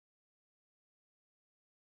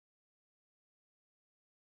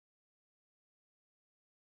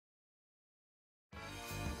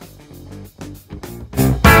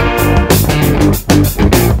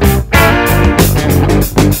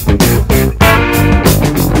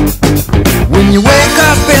When you wake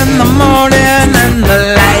up in the morning and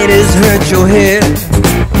the light has hurt your head,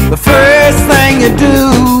 the first thing you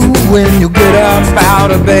do when you get up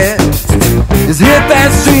out of bed is hit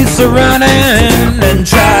that streets a running and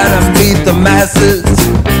try to beat the masses.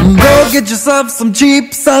 Go get yourself some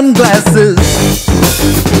cheap sunglasses.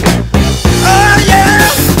 Oh yeah,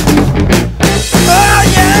 oh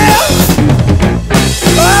yeah,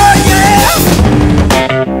 oh yeah.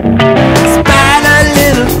 Spied a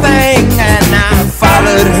little thing and I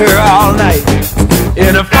followed her all night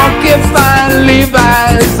in a funky fine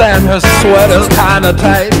Levi's and her sweater's kinda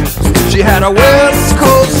tight. She had a West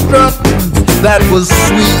Coast strut that was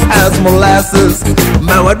sweet as molasses.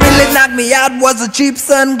 Man, what really knocked me out was the cheap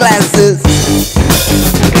sunglasses.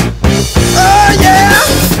 Oh yeah,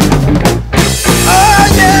 oh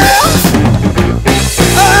yeah,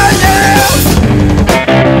 oh yeah.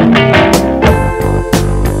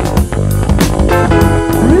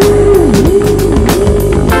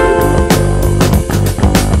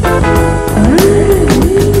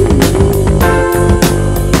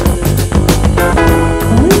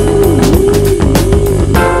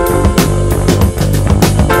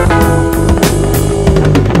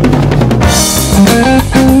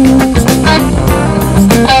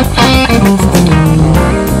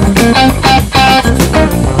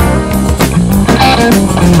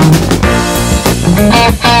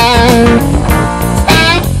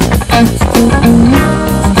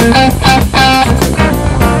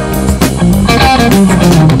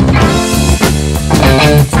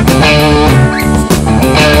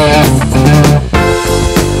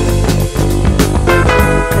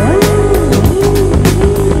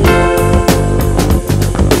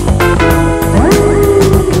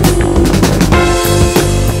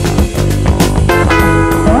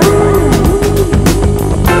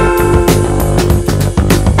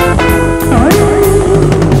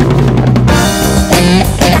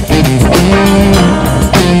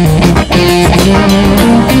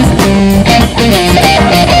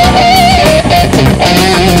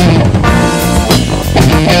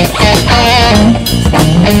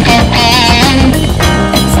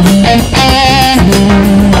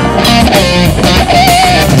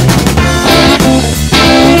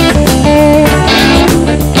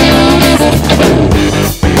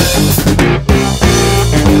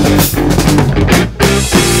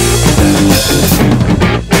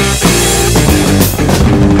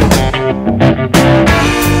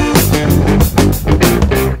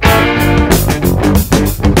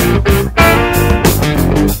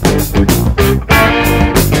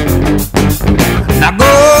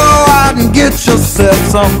 Yourself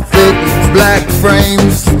some thick black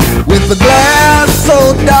frames with the glass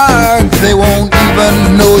so dark they won't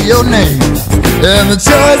even know your name. And the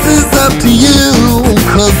choice is up to you,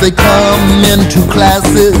 cause they come in two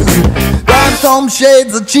classes: rhinestone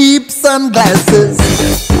shades or cheap sunglasses.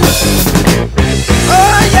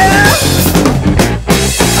 Oh yeah,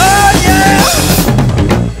 oh yeah.